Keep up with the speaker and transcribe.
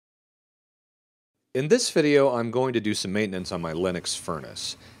In this video, I'm going to do some maintenance on my Lennox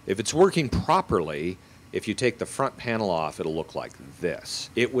furnace. If it's working properly, if you take the front panel off, it'll look like this.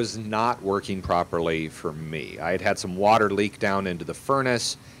 It was not working properly for me. I had had some water leak down into the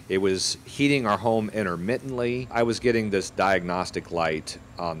furnace. It was heating our home intermittently. I was getting this diagnostic light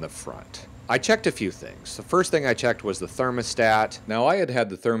on the front. I checked a few things. The first thing I checked was the thermostat. Now, I had had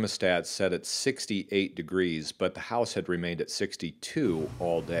the thermostat set at 68 degrees, but the house had remained at 62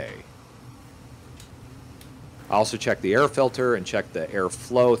 all day. I also checked the air filter and checked the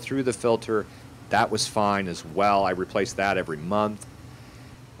airflow through the filter. That was fine as well. I replaced that every month.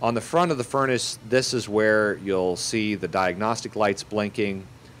 On the front of the furnace, this is where you'll see the diagnostic lights blinking.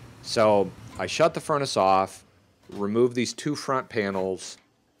 So I shut the furnace off, removed these two front panels.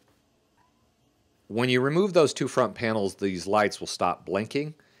 When you remove those two front panels, these lights will stop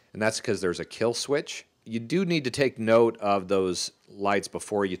blinking, and that's because there's a kill switch. You do need to take note of those lights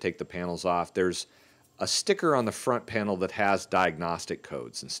before you take the panels off. There's a sticker on the front panel that has diagnostic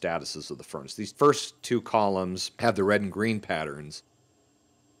codes and statuses of the furnace. These first two columns have the red and green patterns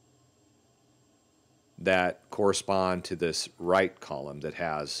that correspond to this right column that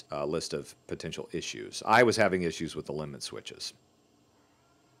has a list of potential issues. I was having issues with the limit switches.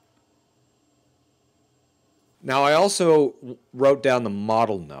 Now, I also wrote down the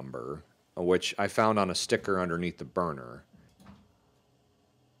model number, which I found on a sticker underneath the burner.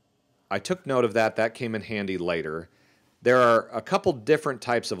 I took note of that. That came in handy later. There are a couple different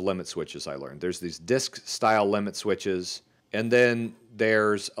types of limit switches I learned. There's these disc-style limit switches, and then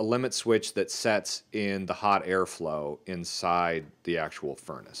there's a limit switch that sets in the hot airflow inside the actual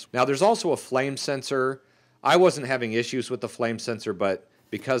furnace. Now, there's also a flame sensor. I wasn't having issues with the flame sensor, but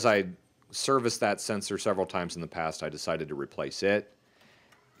because I serviced that sensor several times in the past, I decided to replace it.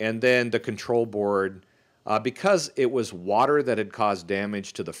 And then the control board. Because it was water that had caused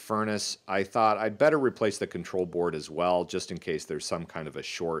damage to the furnace, I thought I'd better replace the control board as well, just in case there's some kind of a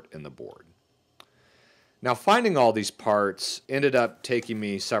short in the board. Now, finding all these parts ended up taking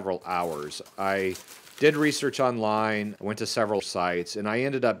me several hours. I did research online, went to several sites, and I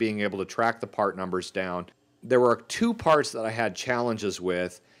ended up being able to track the part numbers down. There were two parts that I had challenges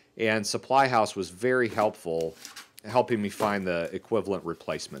with, and Supply House was very helpful, helping me find the equivalent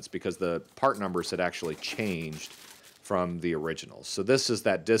replacements because the part numbers had actually changed from the originals. So this is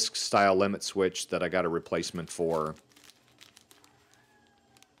that disc style limit switch that I got a replacement for.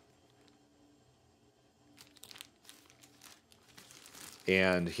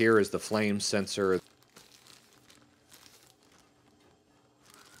 And here is the flame sensor.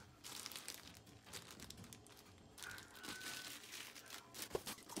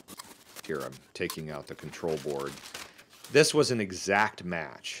 Here I'm taking out the control board. This was an exact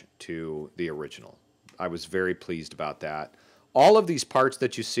match to the original. I was very pleased about that. All of these parts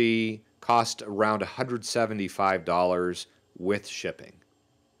that you see cost around $175 with shipping.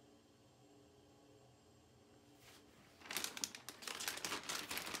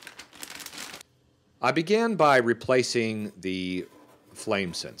 I began by replacing the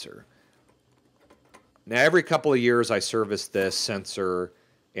flame sensor. Now, every couple of years I service this sensor,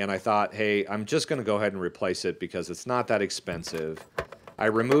 and I thought, hey, I'm just going to go ahead and replace it because it's not that expensive. I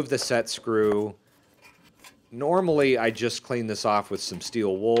removed the set screw. Normally, I just clean this off with some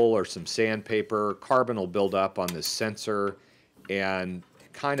steel wool or some sandpaper. Carbon will build up on this sensor and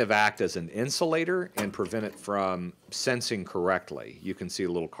kind of act as an insulator and prevent it from sensing correctly. You can see a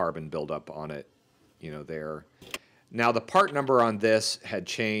little carbon buildup on it, there. Now, the part number on this had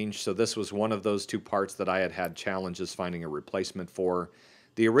changed, so this was one of those two parts that I had had challenges finding a replacement for.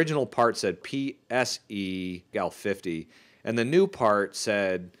 The original part said PSEL50, and the new part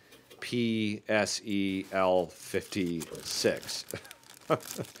said PSEL56.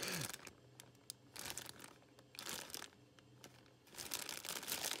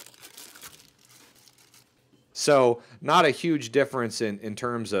 So not a huge difference in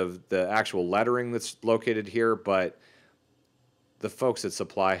terms of the actual lettering that's located here, but the folks at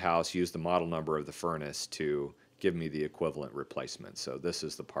Supply House used the model number of the furnace to give me the equivalent replacement. So this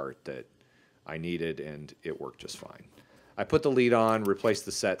is the part that I needed, and it worked just fine. I put the lead on, replaced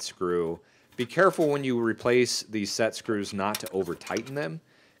the set screw. Be careful when you replace these set screws not to over-tighten them,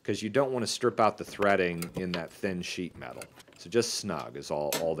 because you don't want to strip out the threading in that thin sheet metal. So just snug is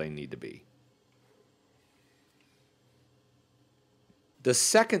all they need to be. The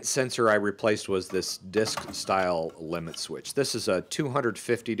second sensor I replaced was this disc-style limit switch. This is a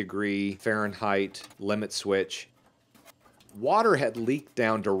 250-degree Fahrenheit limit switch. Water had leaked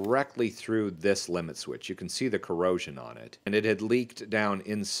down directly through this limit switch. You can see the corrosion on it. And it had leaked down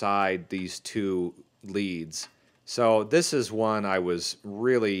inside these two leads. So this is one I was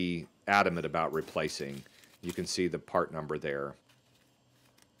really adamant about replacing. You can see the part number there.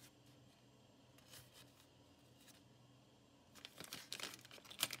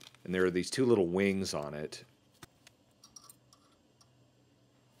 And there are these two little wings on it.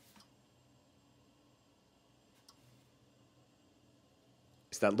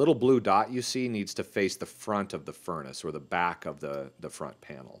 That little blue dot you see needs to face the front of the furnace, or the back of the front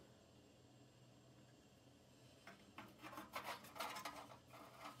panel.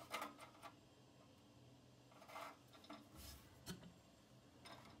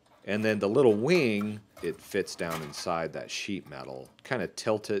 And then the little wing, it fits down inside that sheet metal. Kind of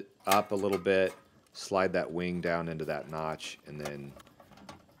tilt it up a little bit, slide that wing down into that notch, and then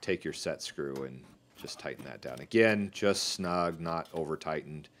take your set screw and just tighten that down. Again, just snug, not over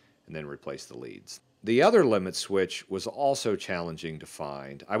tightened, and then replace the leads. The other limit switch was also challenging to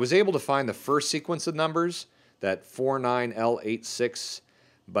find. I was able to find the first sequence of numbers, that 49L86,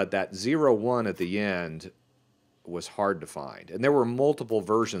 but that 01 at the end was hard to find. And there were multiple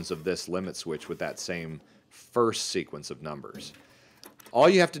versions of this limit switch with that same first sequence of numbers. All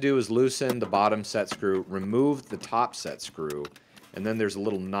you have to do is loosen the bottom set screw, remove the top set screw, and then there's a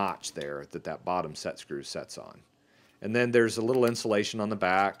little notch there that bottom set screw sets on. And then there's a little insulation on the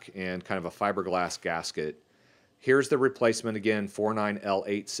back and kind of a fiberglass gasket. Here's the replacement again,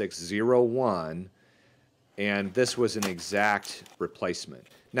 49L8601, and this was an exact replacement.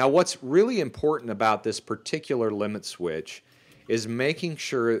 Now what's really important about this particular limit switch is making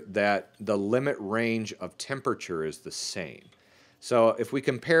sure that the limit range of temperature is the same. So if we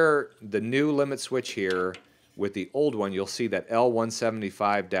compare the new limit switch here with the old one, you'll see that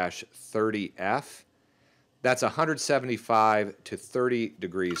L175-30F, that's 175 to 30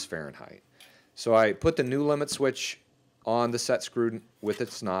 degrees Fahrenheit. So I put the new limit switch on the set screw with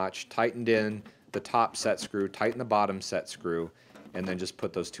its notch, tightened in the top set screw, tightened the bottom set screw, and then just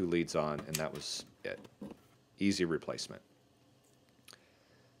put those two leads on, and that was it. Easy replacement.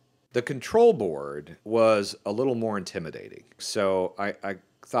 The control board was a little more intimidating. So I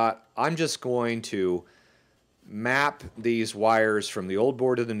thought, I'm just going to map these wires from the old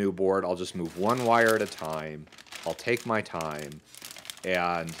board to the new board. I'll just move one wire at a time. I'll take my time,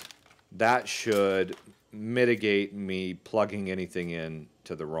 and that should mitigate me plugging anything in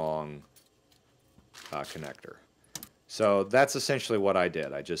to the wrong connector. So that's essentially what I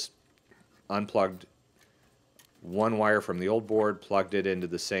did. I just unplugged one wire from the old board, plugged it into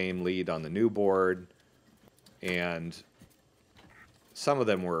the same lead on the new board, and some of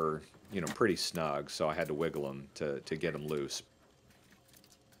them were, pretty snug, so I had to wiggle them to get them loose.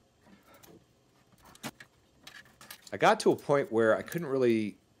 I got to a point where I couldn't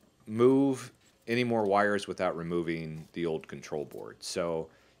really move any more wires without removing the old control board. So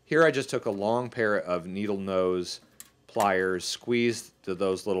here I just took a long pair of needle nose pliers, squeezed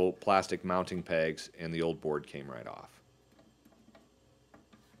those little plastic mounting pegs, and the old board came right off.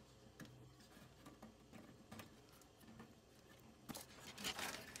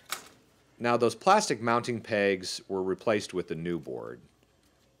 Now those plastic mounting pegs were replaced with the new board.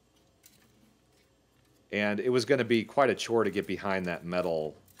 And it was going to be quite a chore to get behind that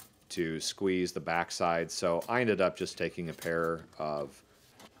metal to squeeze the backside, so I ended up just taking a pair of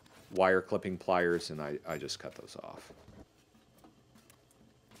wire clipping pliers and I just cut those off.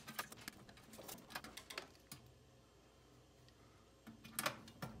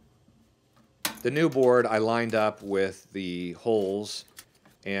 The new board I lined up with the holes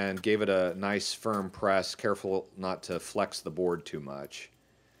and gave it a nice firm press, careful not to flex the board too much.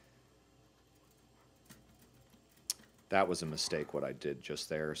 That was a mistake what I did just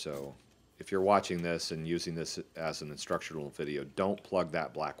there, so if you're watching this and using this as an instructional video, don't plug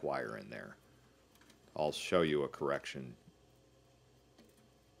that black wire in there. I'll show you a correction.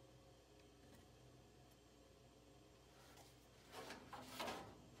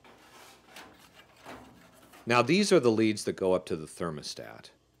 Now these are the leads that go up to the thermostat.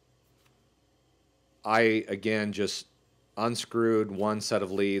 I, again, just unscrewed one set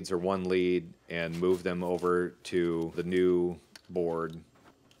of leads or one lead and moved them over to the new board.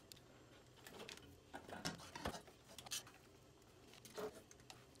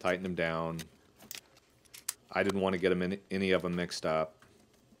 Tighten them down. I didn't want to get them any of them mixed up.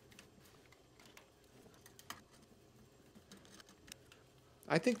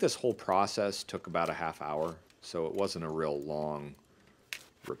 I think this whole process took about a half hour, so it wasn't a real long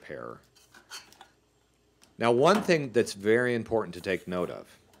repair. Now, one thing that's very important to take note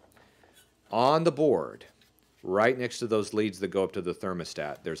of, on the board, right next to those leads that go up to the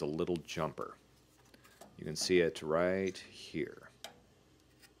thermostat, there's a little jumper. You can see it right here.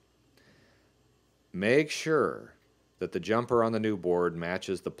 Make sure that the jumper on the new board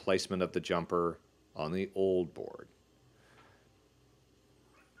matches the placement of the jumper on the old board.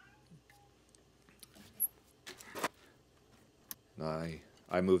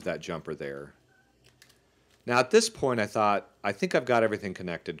 I moved that jumper there. Now at this point I thought, I think I've got everything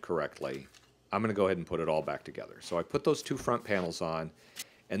connected correctly. I'm going to go ahead and put it all back together. So I put those two front panels on,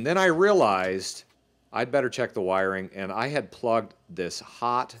 and then I realized I'd better check the wiring, and I had plugged this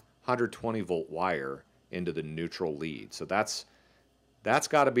hot 120 volt wire into the neutral lead. So that's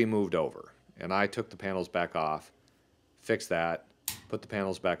got to be moved over. And I took the panels back off, fixed that, put the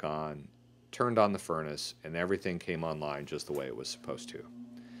panels back on, turned on the furnace, and everything came online just the way it was supposed to.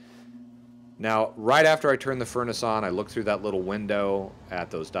 Now, right after I turned the furnace on, I looked through that little window at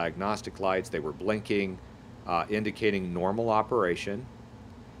those diagnostic lights. They were blinking, indicating normal operation.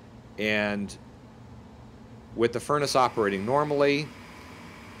 And with the furnace operating normally,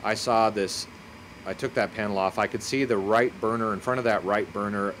 I saw this, I took that panel off. I could see the right burner, in front of that right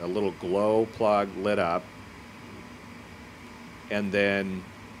burner, a little glow plug lit up. And then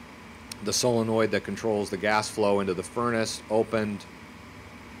the solenoid that controls the gas flow into the furnace opened,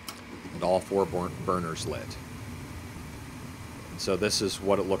 and all four burners lit. And so this is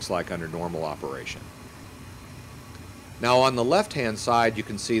what it looks like under normal operation. Now on the left-hand side, you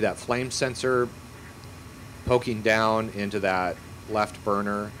can see that flame sensor poking down into that left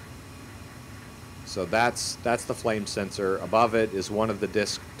burner. So that's the flame sensor. Above it is one of the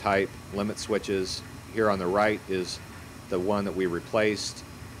disc type limit switches. Here on the right is the one that we replaced.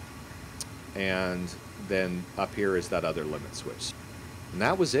 And then up here is that other limit switch. And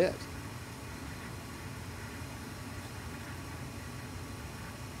that was it.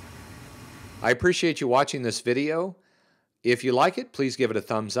 I appreciate you watching this video. If you like it, please give it a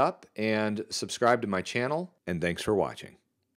thumbs up and subscribe to my channel. And thanks for watching.